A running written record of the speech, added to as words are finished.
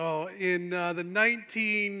In the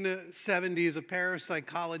 1970s, a pair of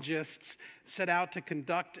psychologists set out to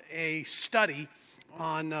conduct a study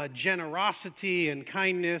on generosity and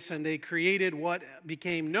kindness, and they created what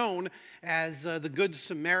became known as the Good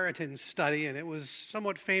Samaritan study, and it was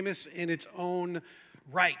somewhat famous in its own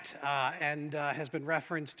right and has been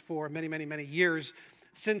referenced for many, many, many years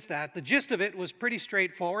since that. The gist of it was pretty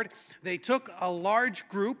straightforward. They took a large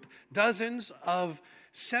group, dozens of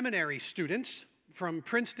seminary students from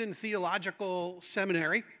Princeton Theological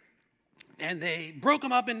Seminary, and they broke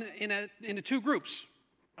them up into two groups,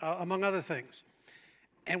 among other things.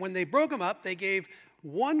 And when they broke them up, they gave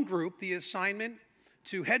one group the assignment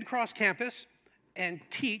to head cross campus and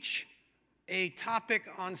teach a topic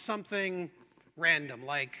on something random,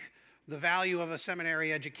 like the value of a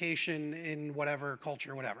seminary education in whatever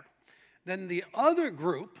culture, whatever. Then the other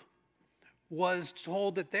group was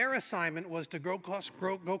told that their assignment was to go cross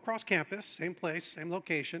campus, same place, same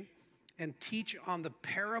location, and teach on the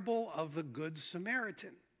parable of the Good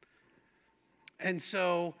Samaritan. And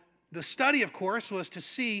so the study, of course, was to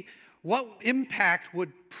see what impact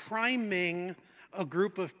would priming a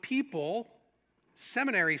group of people,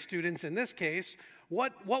 seminary students in this case,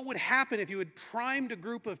 what would happen if you had primed a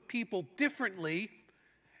group of people differently?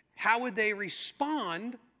 How would they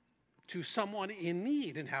respond to someone in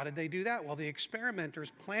need? And how did they do that? Well, the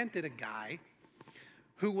experimenters planted a guy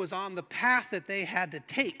who was on the path that they had to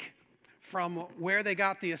take from where they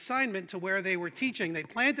got the assignment to where they were teaching. They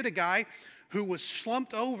planted a guy who was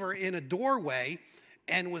slumped over in a doorway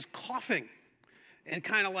and was coughing and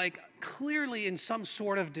kind of like clearly in some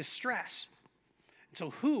sort of distress. So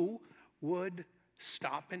who would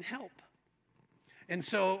stop and help? And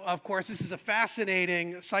so, of course, this is a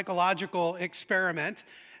fascinating psychological experiment.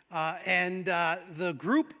 And the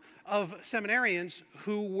group of seminarians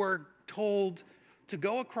who were told to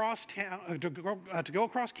go across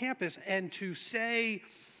campus and to say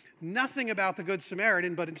nothing about the Good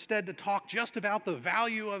Samaritan, but instead to talk just about the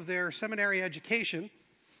value of their seminary education.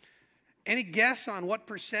 Any guess on what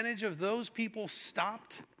percentage of those people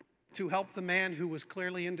stopped to help the man who was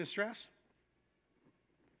clearly in distress?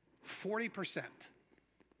 40%.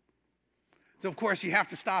 So, of course, you have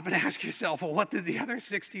to stop and ask yourself, well, what did the other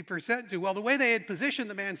 60% do? Well, the way they had positioned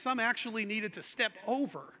the man, some actually needed to step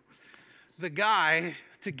over the guy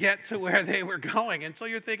to get to where they were going. And so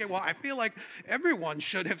you're thinking, well, I feel like everyone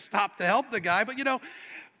should have stopped to help the guy. But,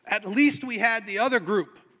 at least we had the other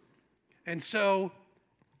group. And so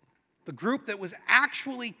the group that was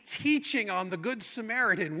actually teaching on the Good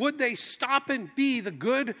Samaritan, would they stop and be the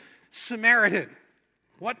Good Samaritan?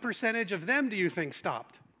 What percentage of them do you think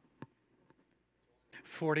stopped?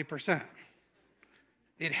 40%.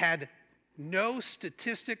 It had no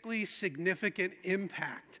statistically significant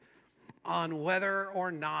impact on whether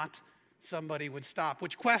or not somebody would stop,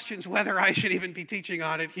 which questions whether I should even be teaching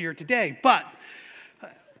on it here today. But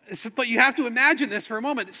you have to imagine this for a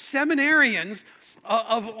moment. Seminarians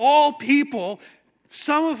of all people,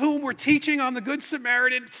 some of whom were teaching on the Good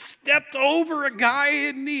Samaritan, stepped over a guy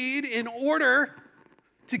in need in order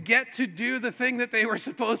to get to do the thing that they were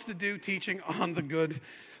supposed to do, teaching on the Good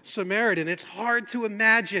Samaritan. It's hard to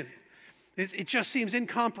imagine. It just seems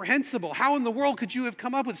incomprehensible. How in the world could you have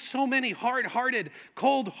come up with so many hard-hearted,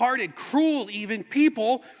 cold-hearted, cruel even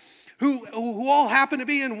people who all happen to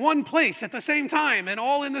be in one place at the same time and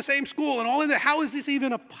all in the same school and all in the, how is this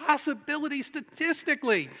even a possibility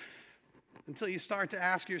statistically? Until you start to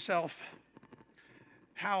ask yourself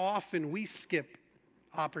how often we skip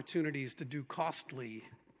opportunities to do costly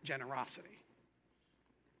generosity.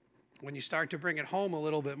 When you start to bring it home a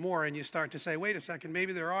little bit more and you start to say, wait a second,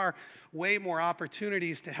 maybe there are way more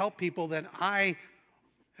opportunities to help people than I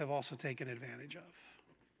have also taken advantage of.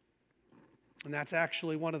 And that's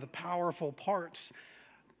actually one of the powerful parts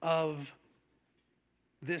of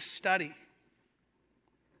this study.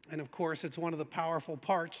 And of course, it's one of the powerful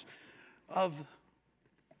parts of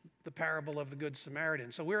the parable of the Good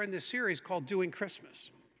Samaritan. So we're in this series called Doing Christmas.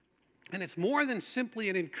 And it's more than simply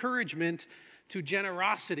an encouragement to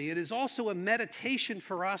generosity. It is also a meditation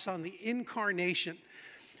for us on the incarnation,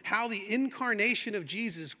 how the incarnation of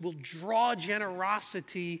Jesus will draw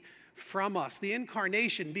generosity from us. The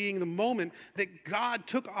incarnation being the moment that God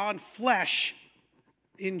took on flesh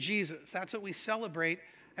in Jesus. That's what we celebrate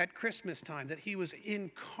at Christmas time, that he was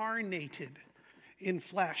incarnated in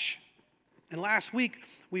flesh. And last week,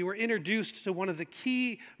 we were introduced to one of the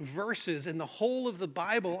key verses in the whole of the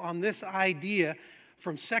Bible on this idea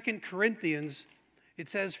from 2 Corinthians. It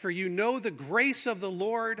says, "For you know the grace of the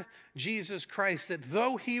Lord Jesus Christ, that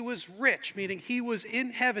though he was rich," meaning he was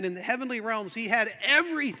in heaven, in the heavenly realms, he had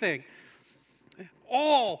everything,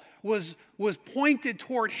 all was pointed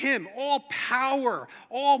toward him. All power,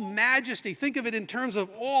 all majesty. Think of it in terms of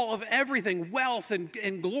all of everything, wealth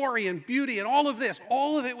and glory and beauty and all of this.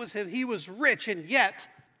 All of it was him. He was rich, and yet,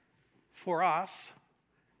 for us,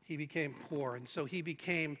 he became poor. And so he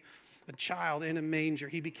became a child in a manger.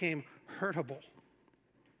 He became hurtable.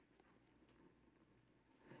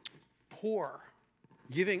 Poor.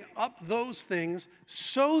 Giving up those things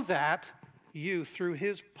so that you, through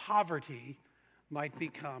his poverty, might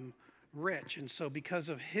become rich. And so because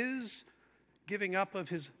of his giving up of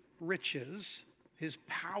his riches, his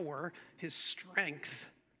power, his strength,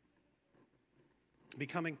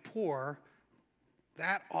 becoming poor,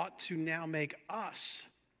 that ought to now make us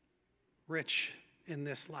rich in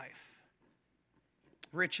this life.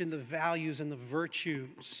 Rich in the values and the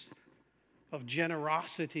virtues of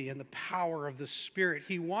generosity and the power of the Spirit.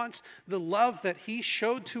 He wants the love that he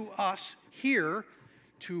showed to us here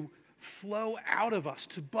to flow out of us,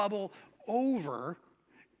 to bubble over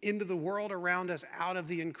into the world around us, out of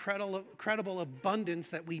the incredible abundance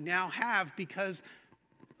that we now have because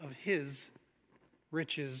of his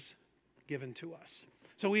riches given to us.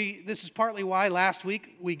 So this is partly why last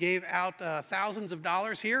week we gave out thousands of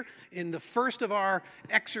dollars here. In the first of our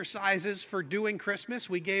exercises for doing Christmas,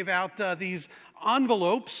 we gave out these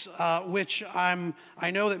envelopes, which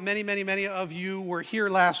I know that many of you were here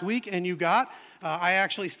last week and you got. I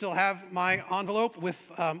actually still have my envelope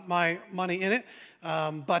with my money in it.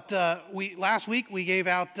 But last week we gave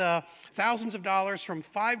out thousands of dollars, from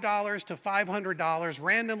 $5 to $500,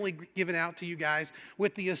 randomly given out to you guys,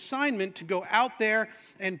 with the assignment to go out there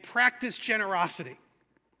and practice generosity.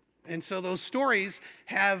 And so those stories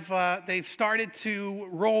they've started to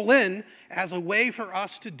roll in as a way for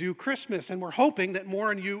us to do Christmas. And we're hoping that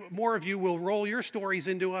more of you will roll your stories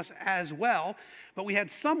into us as well. But we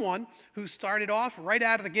had someone who started off right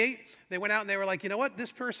out of the gate. They went out and they were like, you know what,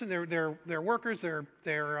 this person, they're workers, they're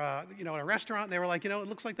in a restaurant, and they were like, it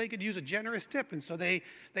looks like they could use a generous tip. And so they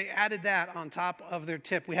added that on top of their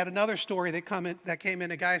tip. We had another story that came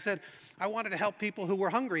in. A guy said, I wanted to help people who were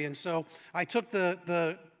hungry. And so I took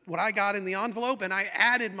what I got in the envelope and I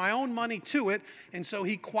added my own money to it. And so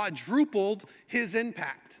he quadrupled his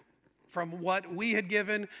impact from what we had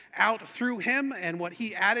given out through him and what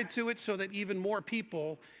he added to it, so that even more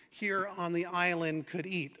people here on the island could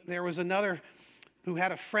eat. There was another who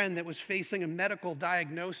had a friend that was facing a medical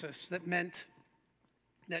diagnosis that meant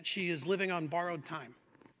that she is living on borrowed time,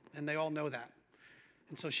 and they all know that.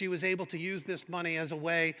 And so she was able to use this money as a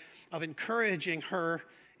way of encouraging her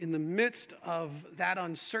in the midst of that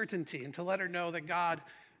uncertainty, and to let her know that God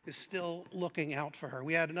is still looking out for her.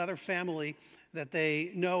 We had another family that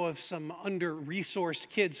they know of, some under-resourced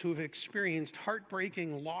kids who have experienced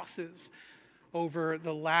heartbreaking losses over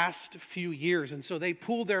the last few years. And so they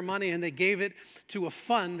pooled their money and they gave it to a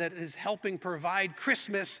fund that is helping provide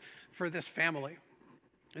Christmas for this family.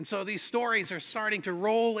 And so these stories are starting to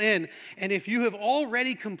roll in. And if you have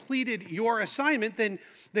already completed your assignment, then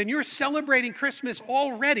you're celebrating Christmas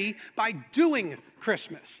already by doing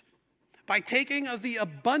Christmas. By taking of the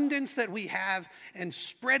abundance that we have and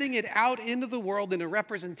spreading it out into the world in a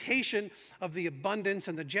representation of the abundance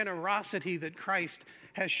and the generosity that Christ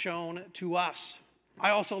has shown to us.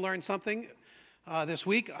 I also learned something this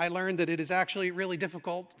week. I learned that it is actually really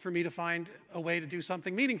difficult for me to find a way to do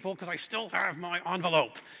something meaningful because I still have my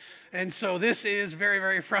envelope. And so this is very,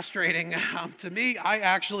 very frustrating to me.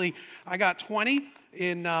 I got 20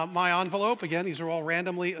 in my envelope. Again, these are all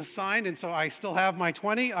randomly assigned, and so I still have my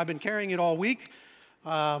 20. I've been carrying it all week,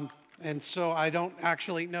 and so I don't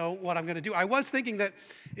actually know what I'm going to do. I was thinking that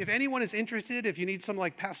if anyone is interested, if you need some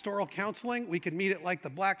pastoral counseling, we could meet at the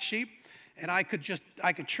Black Sheep, and I could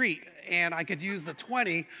treat, and I could use the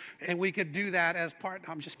 20, and we could do that as part.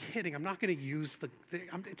 I'm just kidding. I'm not going to use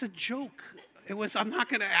it's a joke. I'm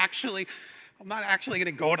not actually going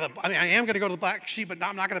to go to I am going to go to the Black Sheep, but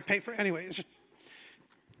I'm not going to pay for it. Anyway,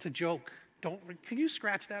 it's a joke. Can you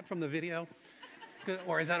scratch that from the video?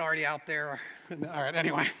 Or is that already out there? All right,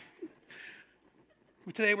 anyway.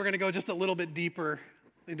 Today we're going to go just a little bit deeper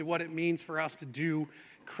into what it means for us to do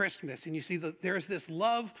Christmas. And you see there's this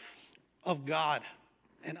love of God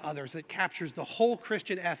and others that captures the whole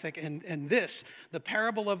Christian ethic. And this, the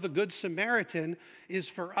parable of the Good Samaritan, is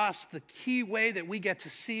for us the key way that we get to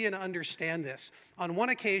see and understand this. On one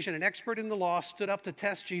occasion, an expert in the law stood up to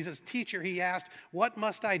test Jesus. Teacher, he asked, what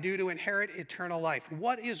must I do to inherit eternal life?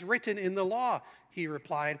 What is written in the law? He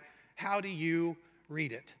replied, how do you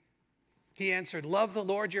read it? He answered, love the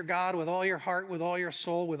Lord your God with all your heart, with all your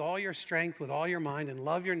soul, with all your strength, with all your mind, and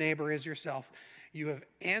love your neighbor as yourself. You have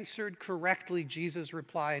answered correctly, Jesus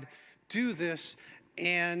replied. Do this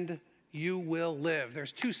and you will live.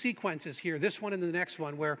 There's two sequences here, this one and the next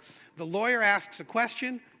one, where the lawyer asks a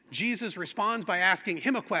question, Jesus responds by asking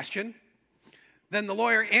him a question, then the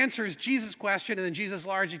lawyer answers Jesus' question, and then Jesus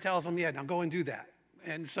largely tells him, yeah, now go and do that.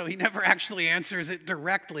 And so he never actually answers it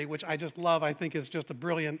directly, which I just love. I think is just a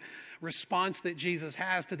brilliant response that Jesus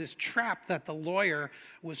has to this trap that the lawyer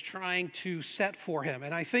was trying to set for him.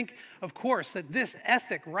 And I think, of course, that this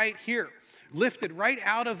ethic right here, lifted right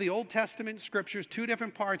out of the Old Testament scriptures, two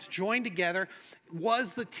different parts joined together,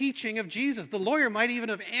 was the teaching of Jesus. The lawyer might even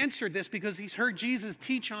have answered this because he's heard Jesus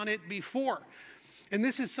teach on it before. And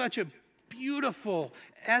this is such a beautiful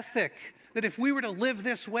ethic that if we were to live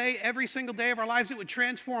this way every single day of our lives, it would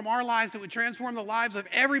transform our lives. It would transform the lives of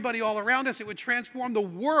everybody all around us. It would transform the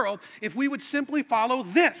world if we would simply follow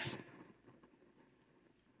this.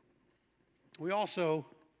 We also,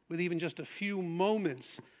 with even just a few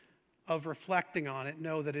moments of reflecting on it,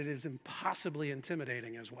 know that it is impossibly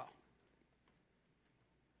intimidating as well.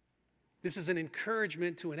 This is an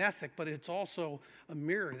encouragement to an ethic, but it's also a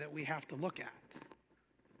mirror that we have to look at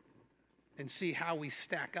and see how we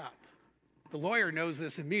stack up. The lawyer knows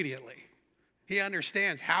this immediately. He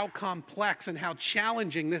understands how complex and how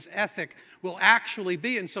challenging this ethic will actually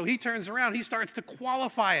be. And so he turns around, he starts to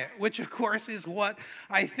qualify it, which of course is what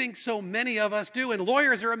I think so many of us do. And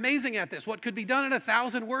lawyers are amazing at this. What could be done in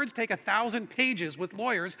 1,000 words, take 1,000 pages with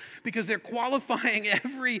lawyers because they're qualifying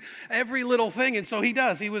every little thing. And so he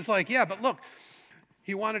does. He was like, yeah, but look,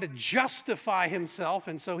 he wanted to justify himself.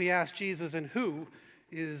 And so he asked Jesus, and who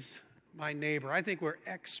is my neighbor? I think we're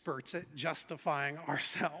experts at justifying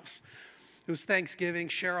ourselves. It was Thanksgiving.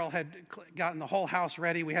 Cheryl had gotten the whole house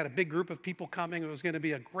ready. We had a big group of people coming. It was going to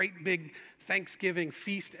be a great big Thanksgiving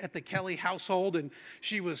feast at the Kelly household. And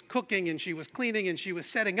she was cooking and she was cleaning and she was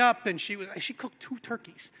setting up and she cooked 2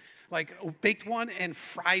 turkeys, like baked one and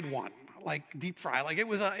fried one, like deep fry. Like it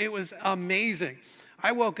was amazing.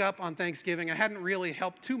 I woke up on Thanksgiving. I hadn't really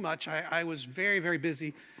helped too much. I was very, very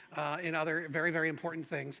busy in other very, very important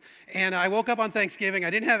things. And I woke up on Thanksgiving. I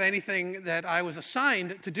didn't have anything that I was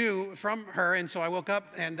assigned to do from her. And so I woke up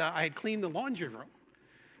and I had cleaned the laundry room.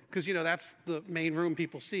 Because, you know, that's the main room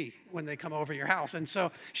people see when they come over your house. And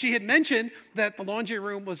so she had mentioned that the laundry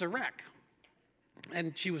room was a wreck.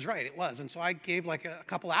 And she was right, it was. And so I gave like a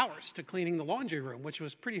couple hours to cleaning the laundry room, which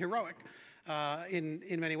was pretty heroic. In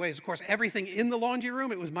many ways. Of course, everything in the laundry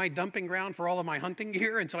room, it was my dumping ground for all of my hunting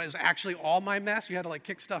gear, and so it was actually all my mess. You had to like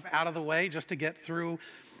kick stuff out of the way just to get through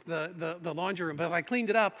the laundry room. But I cleaned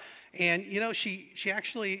it up, and you know, she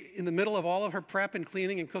actually, in the middle of all of her prep and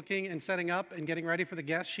cleaning and cooking and setting up and getting ready for the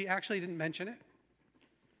guests, she actually didn't mention it.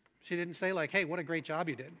 She didn't say like, hey, what a great job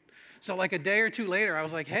you did. So like a day or two later, I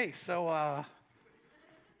was like, hey, so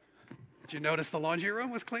did you notice the laundry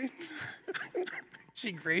room was clean?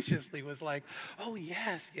 She graciously was like, oh,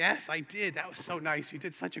 yes, I did. That was so nice. You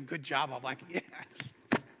did such a good job. I'm like, yes.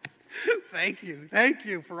 Thank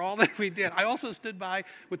you for all that we did. I also stood by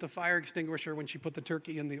with the fire extinguisher when she put the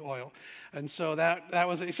turkey in the oil. And so that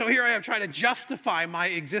was it. So here I am trying to justify my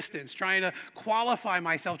existence, trying to qualify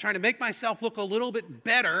myself, trying to make myself look a little bit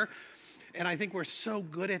better. And I think we're so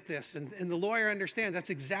good at this. And the lawyer understands that's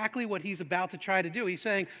exactly what he's about to try to do. He's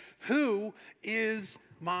saying, who is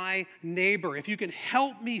my neighbor? If you can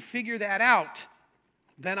help me figure that out,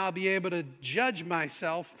 then I'll be able to judge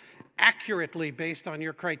myself accurately based on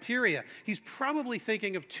your criteria. He's probably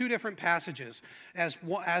thinking of 2 different passages as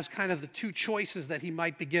kind of the 2 choices that he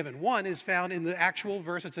might be given. One is found in the actual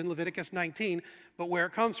verse. It's in Leviticus 19, but where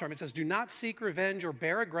it comes from, it says, do not seek revenge or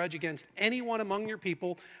bear a grudge against anyone among your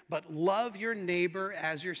people, but love your neighbor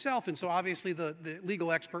as yourself. And so obviously the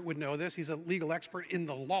legal expert would know this. He's a legal expert in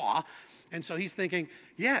the law. And so he's thinking,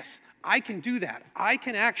 yes, I can do that. I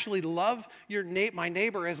can actually love my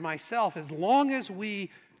neighbor as myself as long as we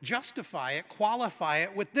justify it, qualify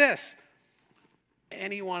it with this.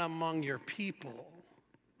 Anyone among your people.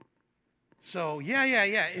 So yeah.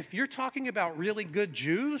 If you're talking about really good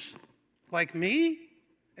Jews like me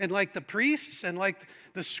and like the priests and like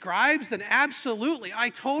the scribes, then absolutely, I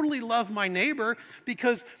totally love my neighbor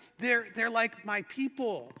because they're like my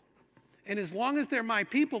people. And as long as they're my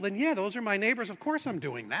people, then yeah, those are my neighbors. Of course I'm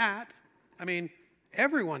doing that. I mean,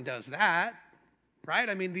 everyone does that, right?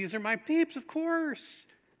 I mean, these are my peeps, of course.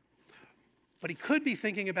 But he could be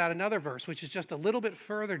thinking about another verse, which is just a little bit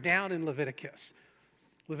further down in Leviticus.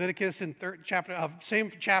 Leviticus in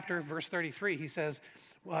same chapter, verse 33, he says,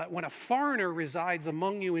 when a foreigner resides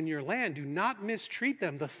among you in your land, do not mistreat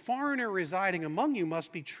them. The foreigner residing among you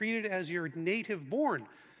must be treated as your native born.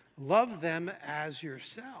 Love them as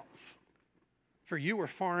yourself. For you were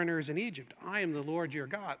foreigners in Egypt. I am the Lord your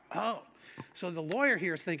God. Oh, so the lawyer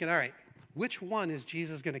here is thinking, all right, which one is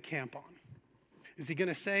Jesus going to camp on? Is he going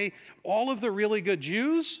to say all of the really good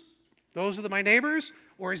Jews, those are my neighbors?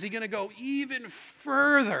 Or is he going to go even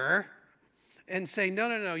further and say,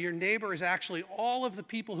 no, your neighbor is actually all of the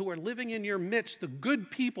people who are living in your midst, the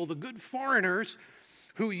good people, the good foreigners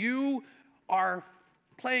who you are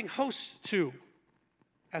playing hosts to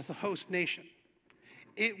as the host nation?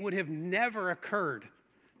 It would have never occurred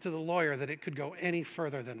to the lawyer that it could go any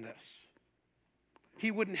further than this.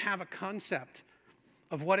 He wouldn't have a concept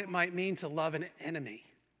of what it might mean to love an enemy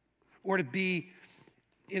or to be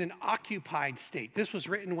in an occupied state. This was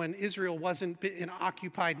written when Israel wasn't an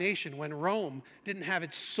occupied nation, when Rome didn't have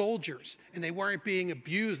its soldiers and they weren't being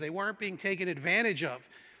abused, they weren't being taken advantage of.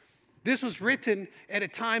 This was written at a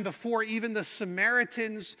time before even the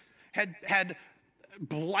Samaritans had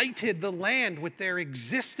blighted the land with their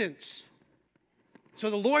existence. So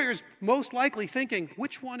the lawyer's most likely thinking,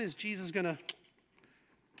 which one is Jesus going to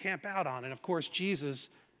camp out on? And of course, Jesus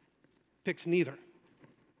picks neither.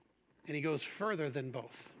 And he goes further than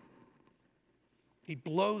both. He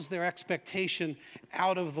blows their expectation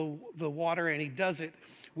out of the water, and he does it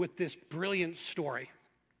with this brilliant story.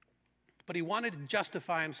 But he wanted to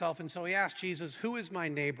justify himself, and so he asked Jesus, who is my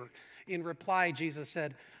neighbor? In reply, Jesus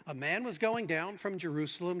said, a man was going down from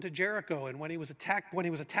Jerusalem to Jericho, and when he was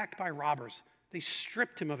attacked by robbers, they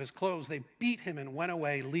stripped him of his clothes, they beat him and went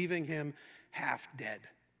away, leaving him half dead.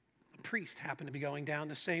 A priest happened to be going down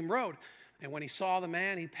the same road, and when he saw the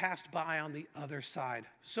man, he passed by on the other side.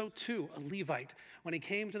 So too, a Levite, when he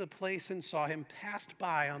came to the place and saw him, passed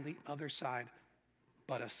by on the other side.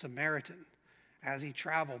 But a Samaritan, as he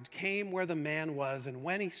traveled, came where the man was, and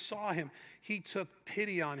when he saw him, he took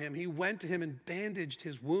pity on him. He went to him and bandaged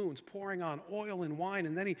his wounds, pouring on oil and wine,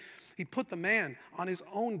 and then he put the man on his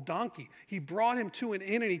own donkey. He brought him to an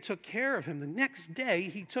inn, and he took care of him. The next day,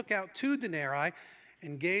 he took out 2 denarii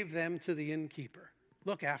and gave them to the innkeeper.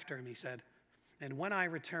 Look after him, he said, and when I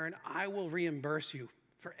return, I will reimburse you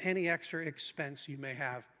for any extra expense you may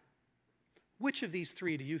have. Which of these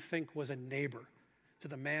 3 do you think was a neighbor to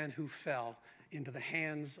the man who fell into the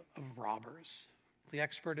hands of robbers? The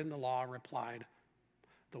expert in the law replied,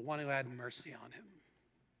 the one who had mercy on him.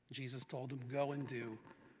 Jesus told him, go and do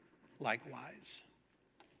likewise.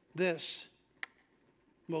 This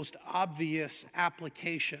most obvious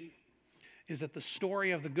application is that the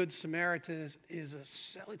story of the Good Samaritan is a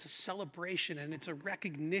celebration, and it's a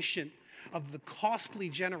recognition of the costly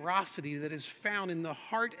generosity that is found in the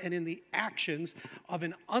heart and in the actions of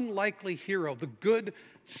an unlikely hero, the Good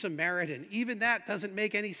Samaritan. Even that doesn't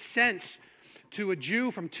make any sense to a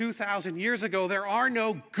Jew from 2,000 years ago. There are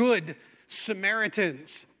no good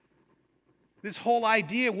Samaritans. This whole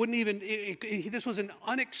idea wouldn't even, this was an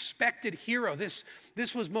unexpected hero. This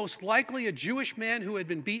was most likely a Jewish man who had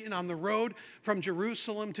been beaten on the road from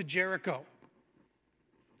Jerusalem to Jericho.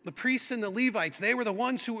 The priests and the Levites, they were the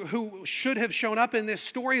ones who should have shown up in this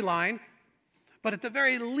storyline, but at the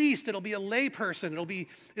very least, it'll be a layperson.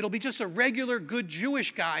 It'll be just a regular good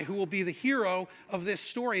Jewish guy who will be the hero of this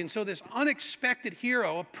story. And so this unexpected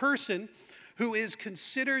hero, a person who is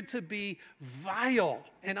considered to be vile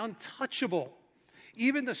and untouchable.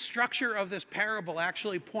 Even the structure of this parable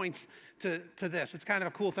actually points to this. It's kind of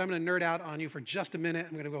a cool thing. I'm going to nerd out on you for just a minute.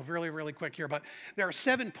 I'm going to go really, really quick here. But there are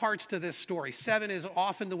 7 parts to this story. 7 is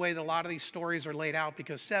often the way that a lot of these stories are laid out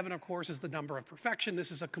because 7, of course, is the number of perfection.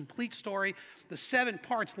 This is a complete story. The 7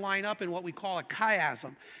 parts line up in what we call a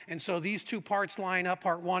chiasm. And so these 2 parts line up,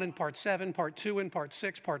 part 1 and part 7, part 2 and part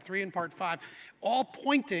 6, part 3 and part 5, all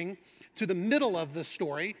pointing to the middle of the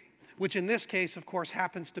story, which in this case, of course,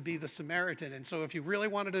 happens to be the Samaritan. And so if you really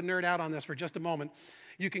wanted to nerd out on this for just a moment,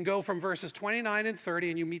 you can go from verses 29 and 30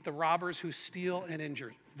 and you meet the robbers who steal and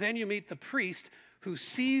injure. Then you meet the priest who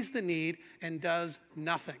sees the need and does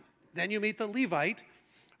nothing. Then you meet the Levite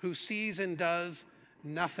who sees and does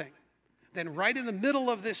nothing. Then right in the middle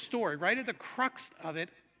of this story, right at the crux of it,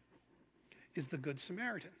 is the Good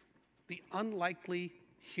Samaritan, the unlikely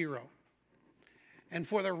hero. And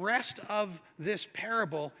for the rest of this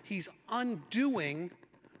parable, he's undoing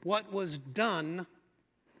what was done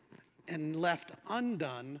and left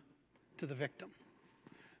undone to the victim.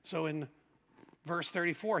 So in verse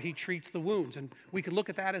 34, he treats the wounds. And we could look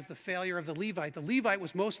at that as the failure of the Levite. The Levite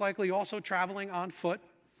was most likely also traveling on foot.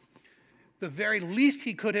 The very least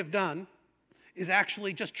he could have done is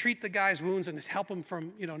actually just treat the guy's wounds and help him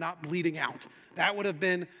from, not bleeding out. That would have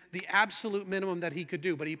been the absolute minimum that he could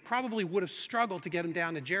do. But he probably would have struggled to get him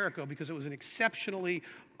down to Jericho because it was an exceptionally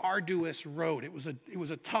arduous road. It was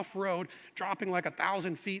a tough road, dropping like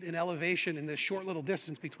 1,000 feet in elevation in this short little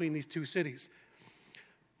distance between these 2 cities.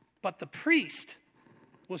 But the priest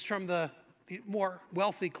was from the more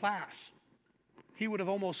wealthy class. he would have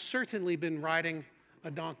almost certainly been riding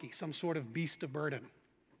a donkey, some sort of beast of burden,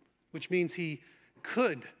 which means he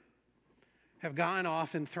could have gone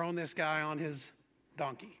off and thrown this guy on his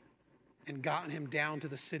donkey and gotten him down to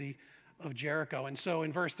the city of Jericho. And so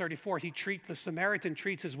in verse 34, the Samaritan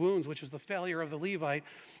treats his wounds, which was the failure of the Levite.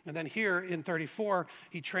 And then here in 34,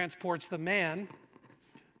 he transports the man,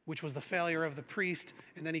 which was the failure of the priest.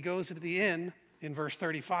 And then he goes to the inn in verse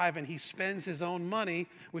 35, and he spends his own money,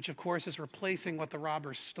 which of course is replacing what the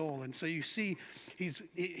robbers stole. And so you see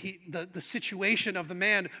the situation of the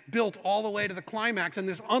man built all the way to the climax, and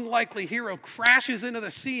this unlikely hero crashes into the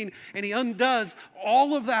scene, and he undoes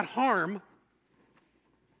all of that harm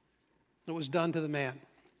that was done to the man.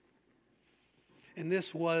 And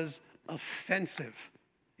this was offensive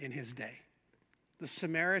in his day. The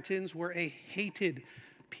Samaritans were a hated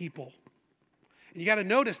people. And you got to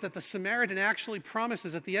notice that the Samaritan actually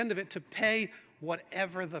promises at the end of it to pay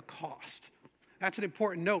whatever the cost. That's an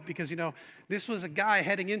important note because, this was a guy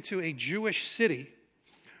heading into a Jewish city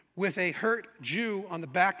with a hurt Jew on the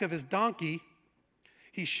back of his donkey.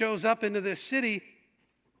 He shows up into this city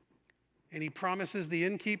and he promises the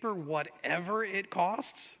innkeeper whatever it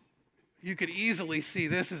costs. You could easily see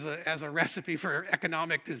this as a recipe for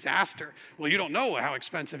economic disaster. Well, you don't know how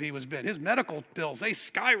expensive he was been. His medical bills, they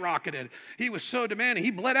skyrocketed. He was so demanding.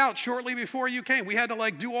 He bled out shortly before you came. We had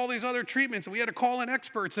to do all these other treatments, and we had to call in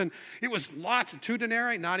experts, and it was lots. 2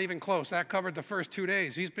 denarii, not even close. That covered the first 2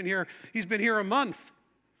 days. He's been here a month.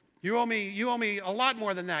 You owe me a lot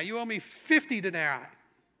more than that. You owe me 50 denarii.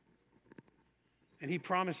 And he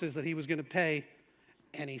promises that he was going to pay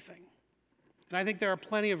anything. And I think there are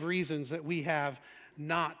plenty of reasons that we have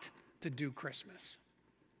not to do Christmas,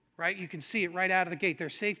 right? You can see it right out of the gate.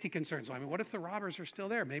 There's safety concerns. What if the robbers are still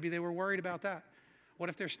there? Maybe they were worried about that. What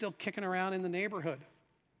if they're still kicking around in the neighborhood?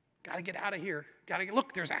 Got to get out of here.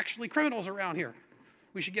 Look, there's actually criminals around here.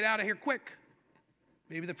 We should get out of here quick.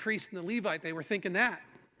 Maybe the priest and the Levite, they were thinking that.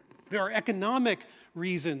 There are economic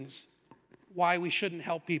reasons why we shouldn't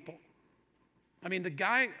help people. The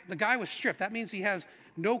guy was stripped. That means he has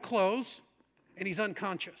no clothes and he's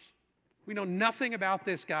unconscious. We know nothing about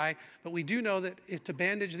this guy, but we do know that to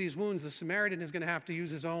bandage these wounds, the Samaritan is going to have to use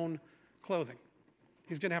his own clothing.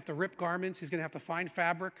 He's going to have to rip garments. He's going to have to find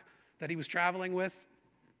fabric that he was traveling with.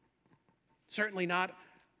 Certainly not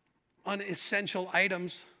unessential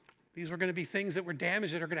items. These were going to be things that were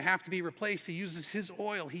damaged that are going to have to be replaced. He uses his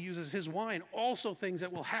oil. He uses his wine. Also things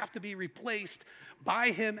that will have to be replaced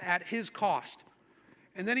by him at his cost.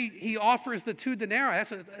 And then he offers the 2 denarii.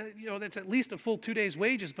 That's at least a full 2 days'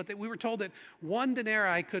 wages. But we were told that 1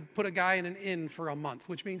 denarii could put a guy in an inn for a month,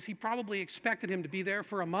 which means he probably expected him to be there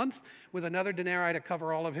for a month with another denarii to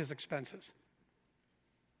cover all of his expenses.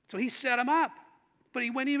 So he set him up. But he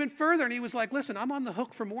went even further and he was like, listen, I'm on the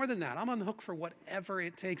hook for more than that. I'm on the hook for whatever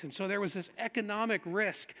it takes. And so there was this economic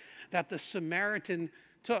risk that the Samaritan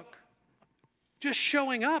took. Just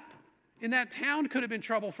showing up in that town could have been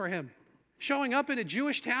trouble for him. Showing up in a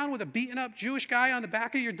Jewish town with a beaten up Jewish guy on the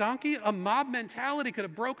back of your donkey, a mob mentality could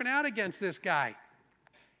have broken out against this guy.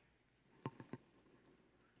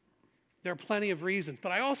 There are plenty of reasons,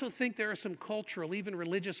 but I also think there are some cultural, even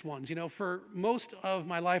religious ones. For most of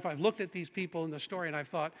my life, I've looked at these people in the story and I've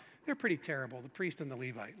thought, they're pretty terrible, the priest and the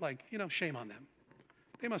Levite. Shame on them.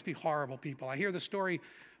 They must be horrible people. I hear the story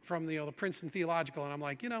from the Princeton Theological and I'm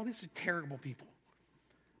like, these are terrible people.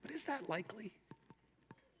 But is that likely?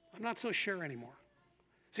 I'm not so sure anymore.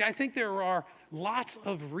 See, I think there are lots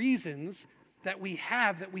of reasons that we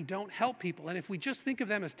have that we don't help people. And if we just think of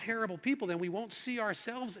them as terrible people, then we won't see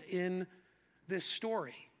ourselves in this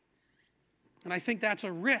story. And I think that's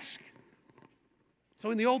a risk.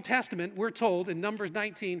 So in the Old Testament, we're told in Numbers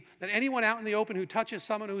 19 that anyone out in the open who touches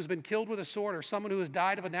someone who has been killed with a sword or someone who has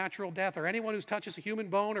died of a natural death or anyone who touches a human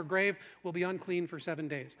bone or grave will be unclean for 7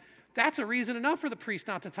 days. That's a reason enough for the priest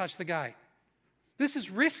not to touch the guy. This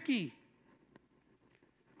is risky.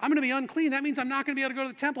 I'm going to be unclean. That means I'm not going to be able to go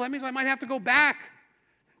to the temple. That means I might have to go back.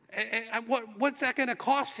 And what's that going to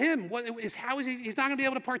cost him? He's not going to be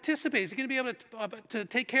able to participate. Is he going to be able to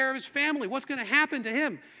take care of his family? What's going to happen to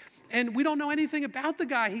him? And we don't know anything about the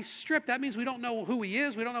guy. He's stripped. That means we don't know who he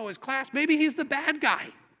is. We don't know his class. Maybe he's the bad guy.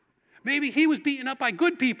 Maybe he was beaten up by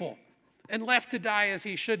good people and left to die as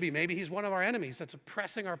he should be. Maybe he's one of our enemies that's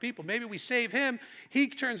oppressing our people. Maybe we save him. He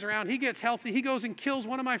turns around. He gets healthy. He goes and kills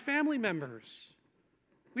one of my family members.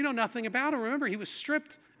 We know nothing about him. Remember, he was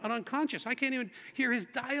stripped and unconscious. I can't even hear his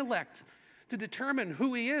dialect to determine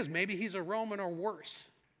who he is. Maybe he's a Roman or worse.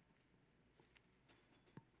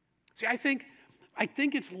 See, I think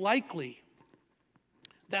it's likely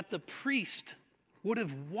that the priest would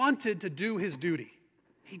have wanted to do his duty.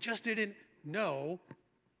 He just didn't know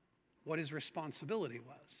what his responsibility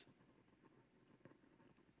was.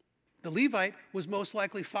 The Levite was most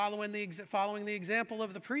likely following the example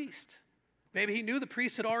of the priest. Maybe he knew the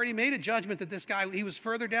priest had already made a judgment that this guy, he was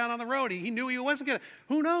further down on the road. He knew he wasn't going to,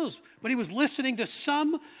 who knows? But he was listening to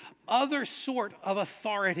some other sort of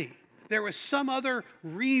authority. There was some other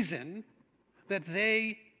reason that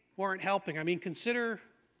they weren't helping. I mean, consider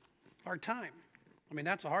our time. I mean,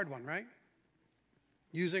 that's a hard one, right?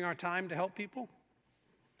 Using our time to help people.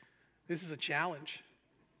 This is a challenge.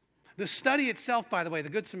 The study itself, by the way, the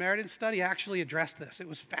Good Samaritan study actually addressed this. It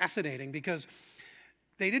was fascinating because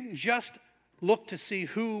they didn't just look to see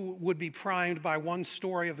who would be primed by one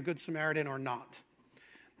story of the Good Samaritan or not.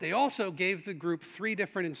 They also gave the group 3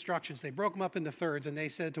 different instructions. They broke them up into thirds, and they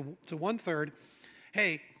said to one third,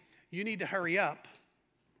 hey, you need to hurry up,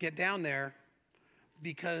 get down there,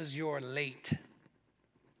 because you're late.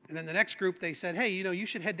 And then the next group, they said, hey, you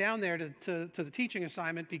should head down there to the teaching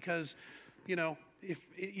assignment because, it'll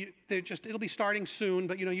be starting soon,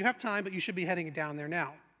 but, you have time, but you should be heading down there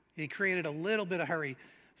now. He created a little bit of hurry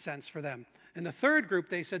sense for them. And the third group,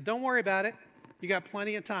 they said, don't worry about it. You got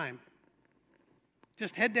plenty of time.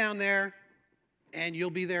 Just head down there, and you'll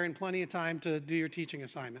be there in plenty of time to do your teaching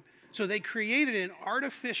assignment. So they created an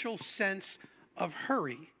artificial sense of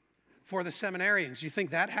hurry for the seminarians. You think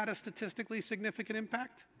that had a statistically significant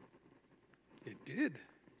impact? It did.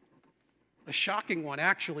 A shocking one,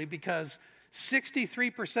 actually, because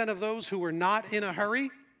 63% of those who were not in a hurry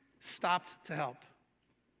stopped to help.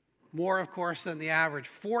 More, of course, than the average.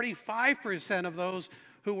 45% of those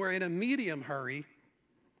who were in a medium hurry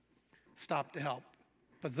stopped to help.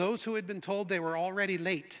 But those who had been told they were already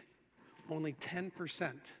late, only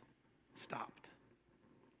 10% stopped.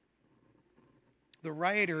 The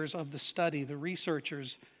writers of the study, the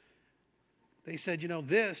researchers, they said,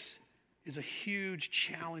 this is a huge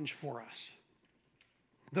challenge for us.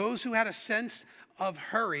 Those who had a sense of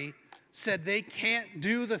hurry said they can't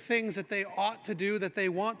do the things that they ought to do, that they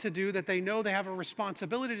want to do, that they know they have a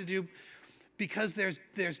responsibility to do because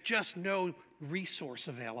there's just no resource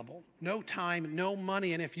available, no time, no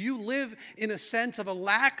money. And if you live in a sense of a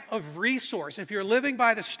lack of resource, if you're living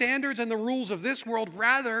by the standards and the rules of this world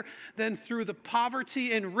rather than through the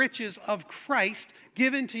poverty and riches of Christ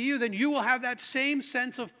given to you, then you will have that same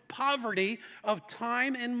sense of poverty of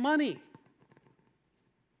time and money.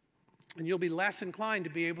 And you'll be less inclined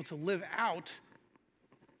to be able to live out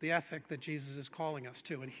the ethic that Jesus is calling us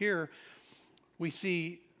to. And here we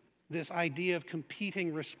see this idea of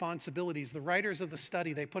competing responsibilities. The writers of the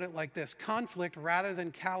study, they put it like this: conflict rather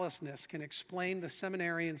than callousness can explain the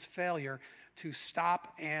seminarians' failure to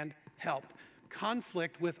stop and help.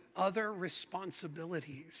 Conflict with other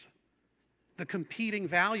responsibilities. The competing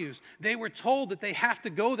values. They were told that they have to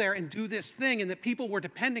go there and do this thing and that people were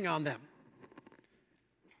depending on them.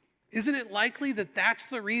 Isn't it likely that that's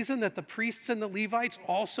the reason that the priests and the Levites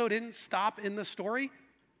also didn't stop in the story?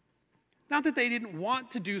 Not that they didn't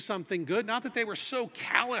want to do something good, not that they were so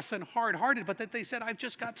callous and hard-hearted, but that they said, I've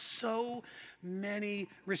just got so many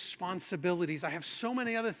responsibilities. I have so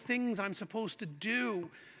many other things I'm supposed to do.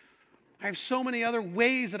 I have so many other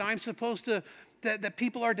ways that I'm supposed to, that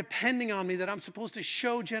people are depending on me, that I'm supposed to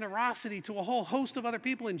show generosity to a whole host of other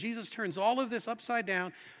people. And Jesus turns all of this upside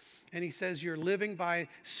down, and he says, you're living by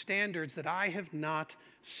standards that I have not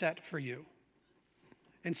set for you.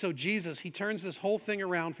 And so Jesus, he turns this whole thing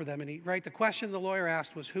around for them. And the question the lawyer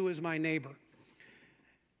asked was, who is my neighbor?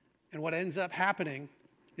 And what ends up happening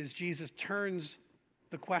is Jesus turns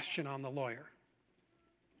the question on the lawyer.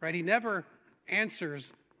 Right? He never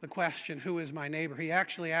answers the question, who is my neighbor? He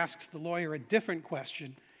actually asks the lawyer a different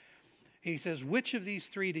question. He says, which of these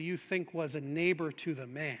 3 do you think was a neighbor to the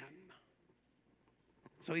man?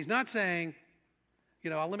 So he's not saying,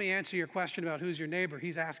 let me answer your question about who's your neighbor.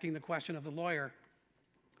 He's asking the question of the lawyer,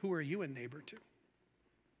 who are you a neighbor to?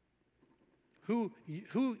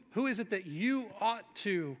 Who is it that you ought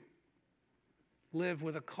to live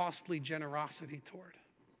with a costly generosity toward?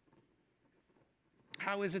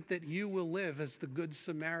 How is it that you will live as the Good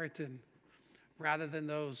Samaritan rather than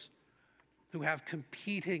those who have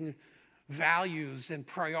competing values and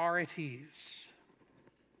priorities,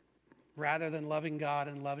 rather than loving God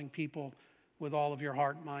and loving people with all of your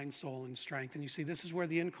heart, mind, soul, and strength? And you see, this is where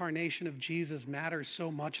the incarnation of Jesus matters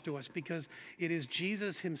so much to us, because it is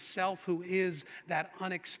Jesus himself who is that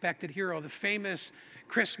unexpected hero. The famous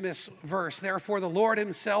Christmas verse, therefore the Lord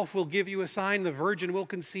himself will give you a sign, the virgin will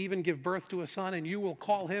conceive and give birth to a son, and you will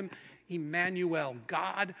call him Emmanuel,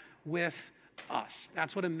 God with us.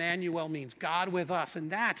 That's what Emmanuel means, God with us.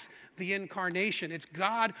 And that's the incarnation. It's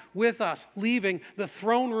God with us, leaving the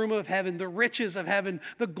throne room of heaven, the riches of heaven,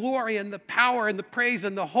 the glory and the power and the praise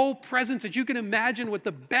and the whole presence that you can imagine with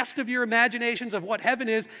the best of your imaginations of what heaven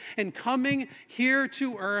is, and coming here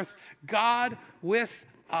to earth, God with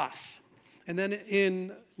us. And then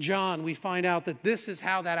in John, we find out that this is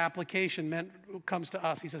how that application comes to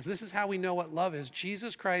us. He says, this is how we know what love is.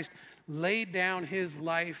 Jesus Christ laid down his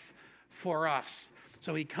life for us.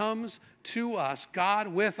 So he comes to us, God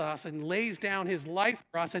with us, and lays down his life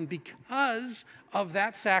for us. And because of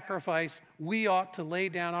that sacrifice, we ought to lay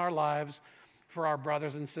down our lives for our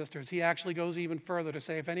brothers and sisters. He actually goes even further to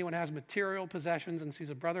say, if anyone has material possessions and sees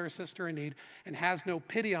a brother or sister in need and has no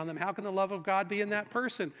pity on them, how can the love of God be in that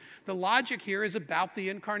person? The logic here is about the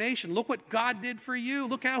incarnation. Look what God did for you.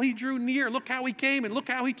 Look how he drew near. Look how he came, and look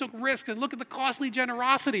how he took risks, and look at the costly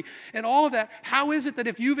generosity and all of that. How is it that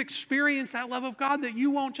if you've experienced that love of God, that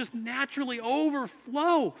you won't just naturally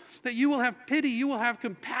overflow, that you will have pity, you will have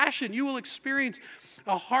compassion, you will experience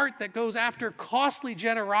a heart that goes after costly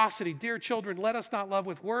generosity? Dear children, let us not love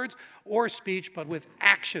with words or speech, but with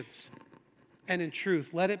actions and in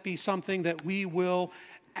truth. Let it be something that we will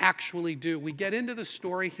actually do. We get into the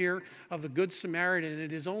story here of the Good Samaritan, and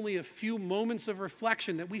it is only a few moments of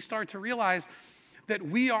reflection that we start to realize that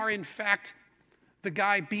we are, in fact, the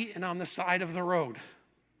guy beaten on the side of the road.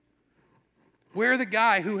 We're the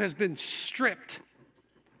guy who has been stripped,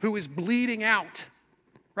 who is bleeding out.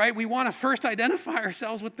 Right? We want to first identify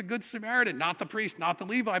ourselves with the Good Samaritan, not the priest, not the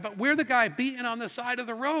Levi, but we're the guy beaten on the side of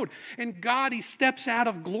the road. And God, he steps out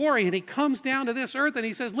of glory and he comes down to this earth and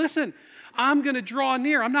he says, listen, I'm going to draw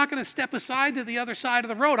near. I'm not going to step aside to the other side of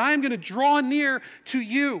the road. I am going to draw near to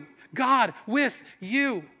you, God, with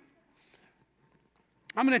you.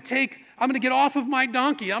 I'm going to get off of my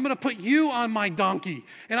donkey. I'm going to put you on my donkey.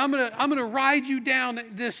 And I'm going to ride you down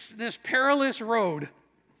this perilous road.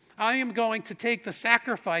 I am going to take the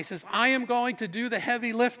sacrifices. I am going to do the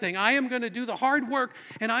heavy lifting. I am going to do the hard work,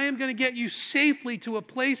 and I am going to get you safely to a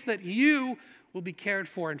place that you will be cared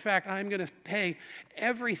for. In fact, I'm going to pay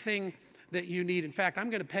everything that you need. In fact,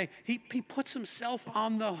 I'm going to pay. He puts himself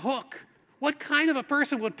on the hook. What kind of a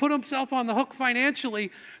person would put himself on the hook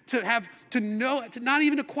financially to not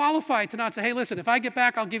even to qualify, to not say, hey, listen, if I get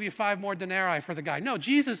back, I'll give you 5 more denarii for the guy. No,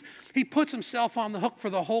 Jesus, he puts himself on the hook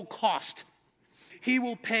for the whole cost. He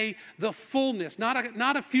will pay the fullness, not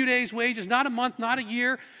a few days' wages, not a month, not a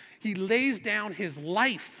year. He lays down his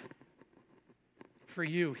life for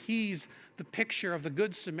you. He's the picture of the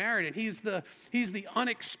Good Samaritan. He's the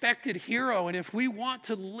unexpected hero. And if we want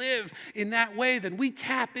to live in that way, then we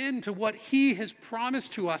tap into what he has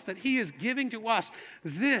promised to us, that he is giving to us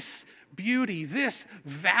this beauty, this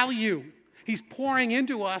value. He's pouring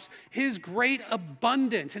into us his great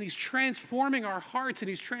abundance, and he's transforming our hearts, and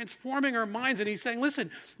he's transforming our minds, and he's saying, listen,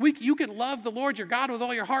 you can love the Lord your God with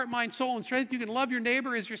all your heart, mind, soul, and strength. You can love your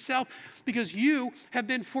neighbor as yourself because you have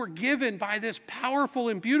been forgiven by this powerful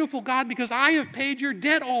and beautiful God, because I have paid your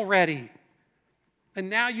debt already. And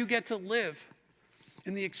now you get to live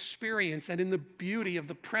in the experience and in the beauty of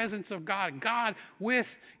the presence of God, God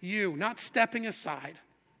with you, not stepping aside,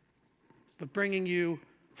 but bringing you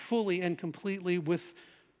fully and completely with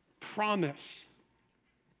promise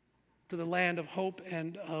to the land of hope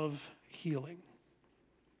and of healing.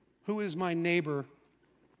 Who is my neighbor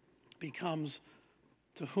becomes,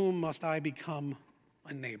 to whom must I become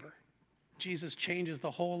a neighbor? Jesus changes the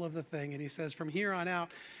whole of the thing, and he says, from here on out,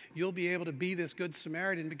 you'll be able to be this Good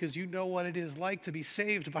Samaritan because you know what it is like to be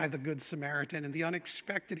saved by the Good Samaritan and the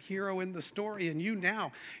unexpected hero in the story, and you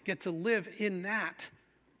now get to live in that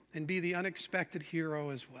and be the unexpected hero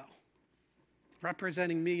as well,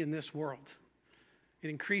 representing me in this world in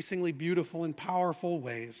increasingly beautiful and powerful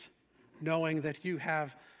ways, knowing that you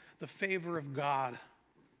have the favor of God,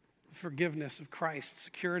 the forgiveness of Christ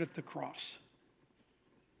secured at the cross.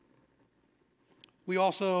 We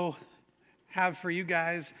also have for you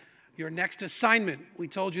guys your next assignment. We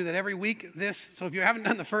told you that every week so if you haven't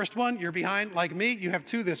done the first one, you're behind like me. You have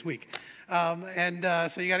 2 this week. So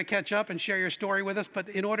you got to catch up and share your story with us. But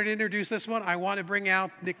in order to introduce this one, I want to bring out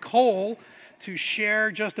Nicole to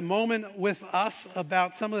share just a moment with us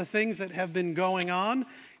about some of the things that have been going on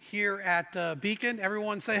here at Beacon.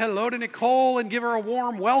 Everyone say hello to Nicole and give her a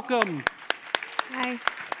warm welcome. Hi.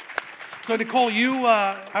 So Nicole,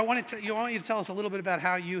 I want you to tell us a little bit about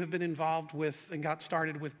how you have been involved with and got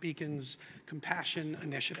started with Beacon's compassion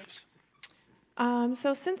initiatives.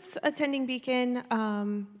 So since attending Beacon,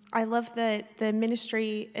 I love that the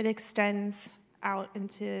ministry, it extends out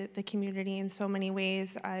into the community in so many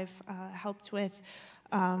ways. I've helped with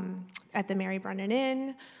at the Mary Brennan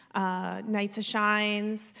Inn, Nights of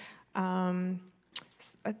Shines, our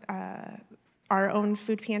own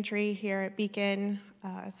food pantry here at Beacon.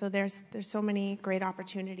 So there's so many great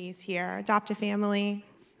opportunities here. Adopt a Family.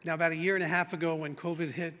 Now, about a year and a half ago when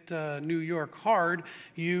COVID hit New York hard,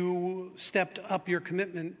 you stepped up your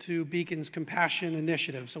commitment to Beacon's Compassion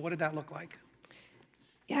Initiative. So what did that look like?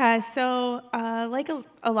 Yeah, so like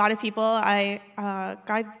a lot of people,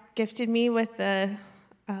 God gifted me with the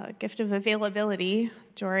gift of availability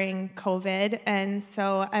during COVID, and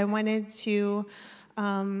so I wanted to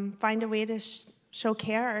find a way to show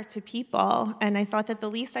care to people, and I thought that the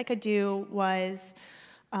least I could do was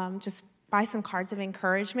just buy some cards of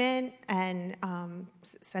encouragement and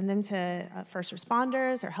send them to first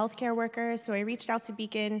responders or healthcare workers. So I reached out to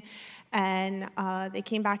Beacon, and they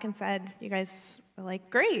came back and said, "You guys are like,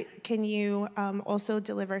 great. Can you also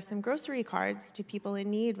deliver some grocery cards to people in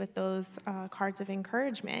need with those cards of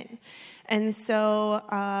encouragement?" And so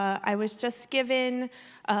I was just given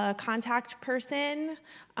a contact person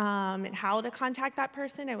and how to contact that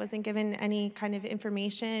person. I wasn't given any kind of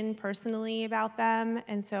information personally about them.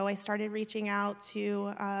 And so I started reaching out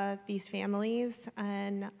to these families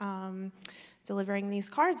and delivering these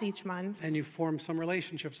cards each month. And you formed some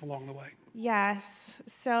relationships along the way. Yes.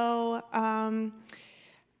 So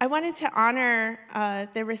I wanted to honor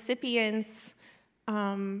the recipients'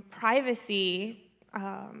 privacy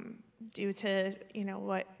due to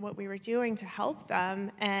what we were doing to help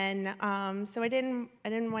them, and so I didn't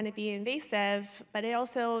want to be invasive, but I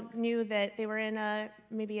also knew that they were in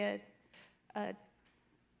maybe a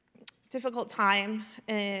difficult time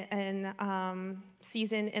and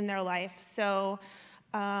season in their life. So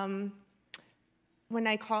when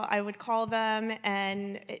I would call them,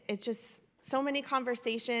 and it just so many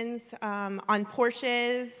conversations on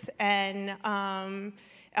porches and on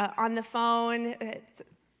the phone.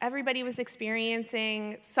 Everybody was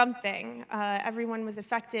experiencing something. Everyone was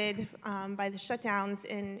affected by the shutdowns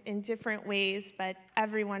in different ways, but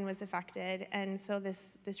everyone was affected. And so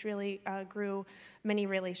this really grew many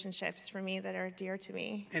relationships for me that are dear to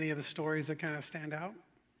me. Any of the stories that kind of stand out?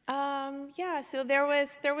 Yeah, so there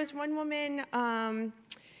was one woman, her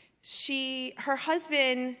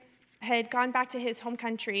husband had gone back to his home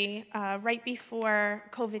country right before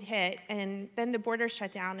COVID hit, and then the border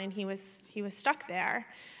shut down, and he was stuck there.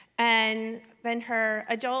 And then her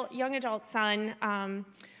young adult son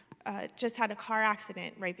just had a car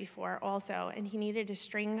accident right before also, and he needed a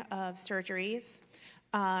string of surgeries.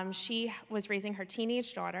 She was raising her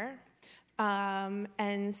teenage daughter,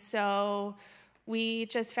 and so we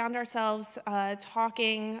just found ourselves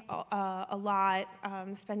talking a lot,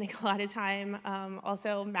 spending a lot of time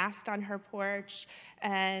also masked on her porch,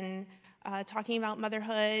 and talking about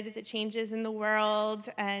motherhood, the changes in the world,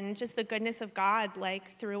 and just the goodness of God, like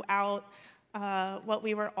throughout what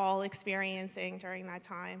we were all experiencing during that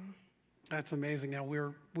time. That's amazing. Now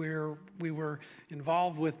we were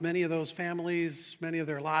involved with many of those families, many of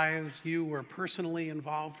their lives. You were personally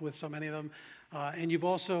involved with so many of them, and you've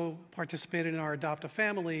also participated in our Adopt a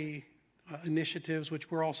Family initiatives,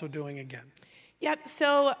 which we're also doing again. Yep.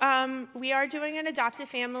 So we are doing an Adopt a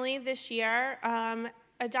Family this year.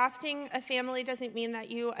 Adopting a family doesn't mean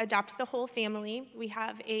that you adopt the whole family. We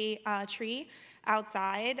have a tree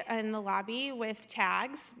outside in the lobby with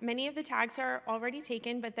tags. Many of the tags are already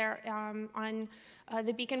taken, but they're on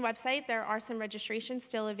the Beacon website. There are some registrations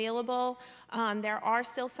still available. There are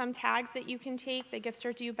still some tags that you can take. The gifts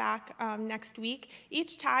are due back next week.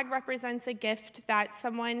 Each tag represents a gift that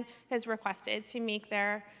someone has requested to make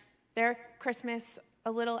their Christmas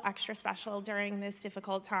a little extra special during this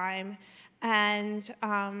difficult time. And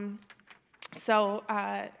so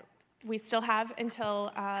we still have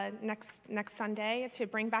until next Sunday to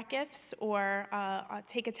bring back gifts or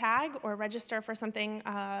take a tag or register for something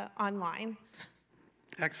online.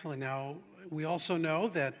 Excellent. Now, we also know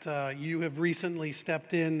that you have recently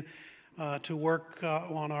stepped in to work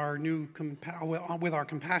on our new with our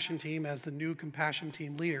Compassion team as the new Compassion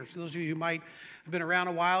team leader. For those of you who might have been around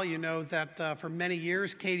a while, you know that for many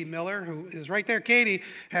years, Katie Miller, who is right there, Katie,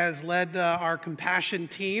 has led our Compassion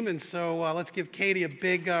team. And so let's give Katie a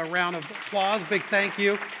big round of applause, big thank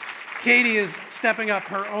you. Katie is stepping up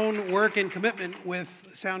her own work and commitment with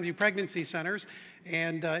Soundview Pregnancy Centers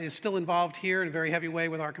and is still involved here in a very heavy way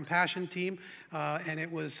with our Compassion team. And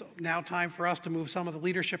it was now time for us to move some of the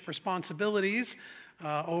leadership responsibilities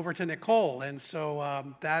over to Nicole. And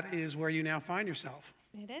so that is where you now find yourself.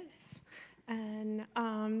 It is.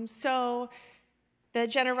 And so the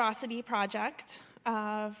Generosity Project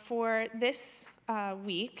for this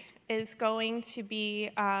week is going to be,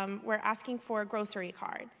 we're asking for grocery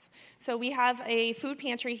cards. So we have a food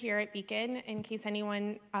pantry here at Beacon, in case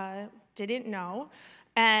anyone didn't know.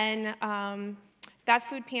 And that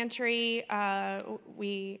food pantry,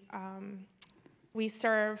 we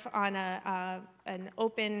serve on an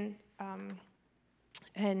open, I'm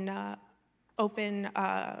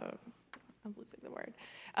losing the word,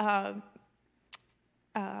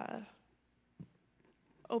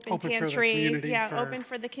 open pantry, open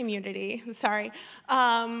for the community. Sorry,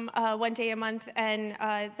 1 day a month, and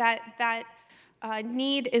that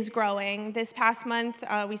need is growing. This past month,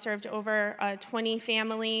 we served over 20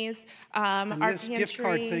 families. And this gift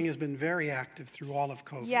card thing has been very active through all of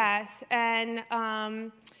COVID. Yes, and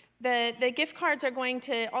the gift cards are going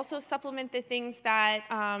to also supplement the things that,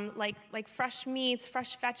 like fresh meats,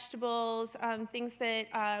 fresh vegetables, things that,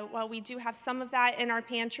 while we do have some of that in our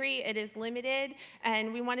pantry, it is limited,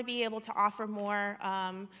 and we want to be able to offer more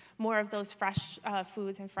of those fresh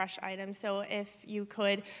foods and fresh items. So if you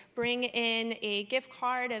could bring in a gift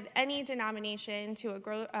card of any denomination to a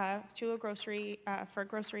grocery for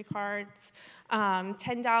grocery cards, $10,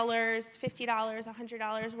 $50,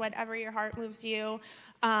 $100, whatever your heart moves you.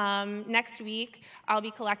 Next week, I'll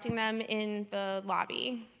be collecting them in the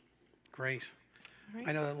lobby. Great. Right.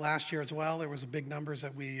 I know that last year as well, there was big numbers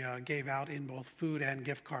that we gave out in both food and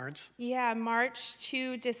gift cards. Yeah, March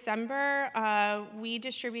to December, we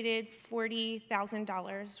distributed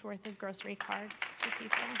 $40,000 worth of grocery cards to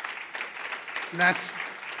people. And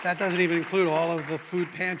that doesn't even include all of the food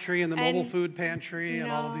pantry and the mobile food pantry and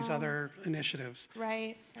all of these other initiatives.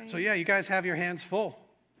 Right. So yeah, you guys have your hands full.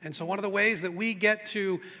 And so one of the ways that we get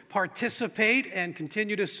to participate and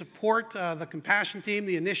continue to support the Compassion Team,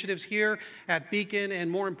 the initiatives here at Beacon, and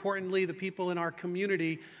more importantly, the people in our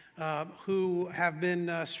community who have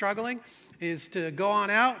been struggling, is to go on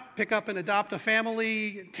out, pick up an Adopt a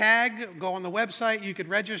Family tag, go on the website, you could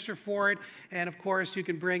register for it, and of course you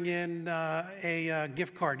can bring in a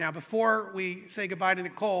gift card. Now before we say goodbye to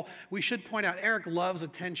Nicole, we should point out Eric loves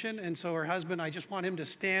attention, and so her husband, I just want him to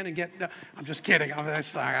stand and get, no, I'm just kidding, I'm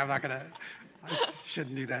sorry, I'm not gonna, I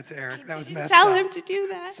shouldn't do that to Eric, that was messed up. Tell him to do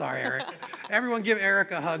that. Sorry, Eric. Everyone give Eric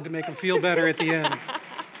a hug to make him feel better at the end.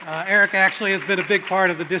 Eric actually has been a big part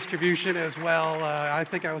of the distribution as well. I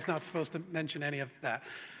think I was not supposed to mention any of that.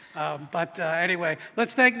 But anyway,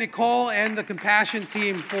 let's thank Nicole and the Compassion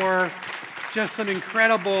Team for just some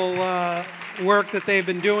incredible work that they've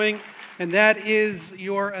been doing. And that is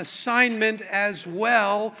your assignment as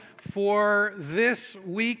well for this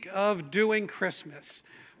week of doing Christmas.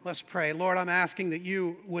 Let's pray. Lord, I'm asking that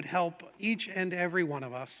you would help each and every one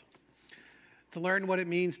of us to learn what it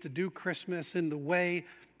means to do Christmas in the way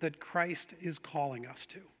that Christ is calling us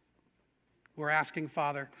to. We're asking,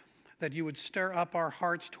 Father, that you would stir up our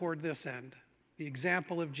hearts toward this end, the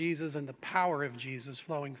example of Jesus and the power of Jesus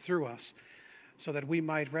flowing through us, so that we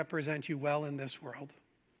might represent you well in this world.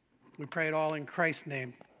 We pray it all in Christ's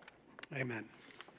name. Amen.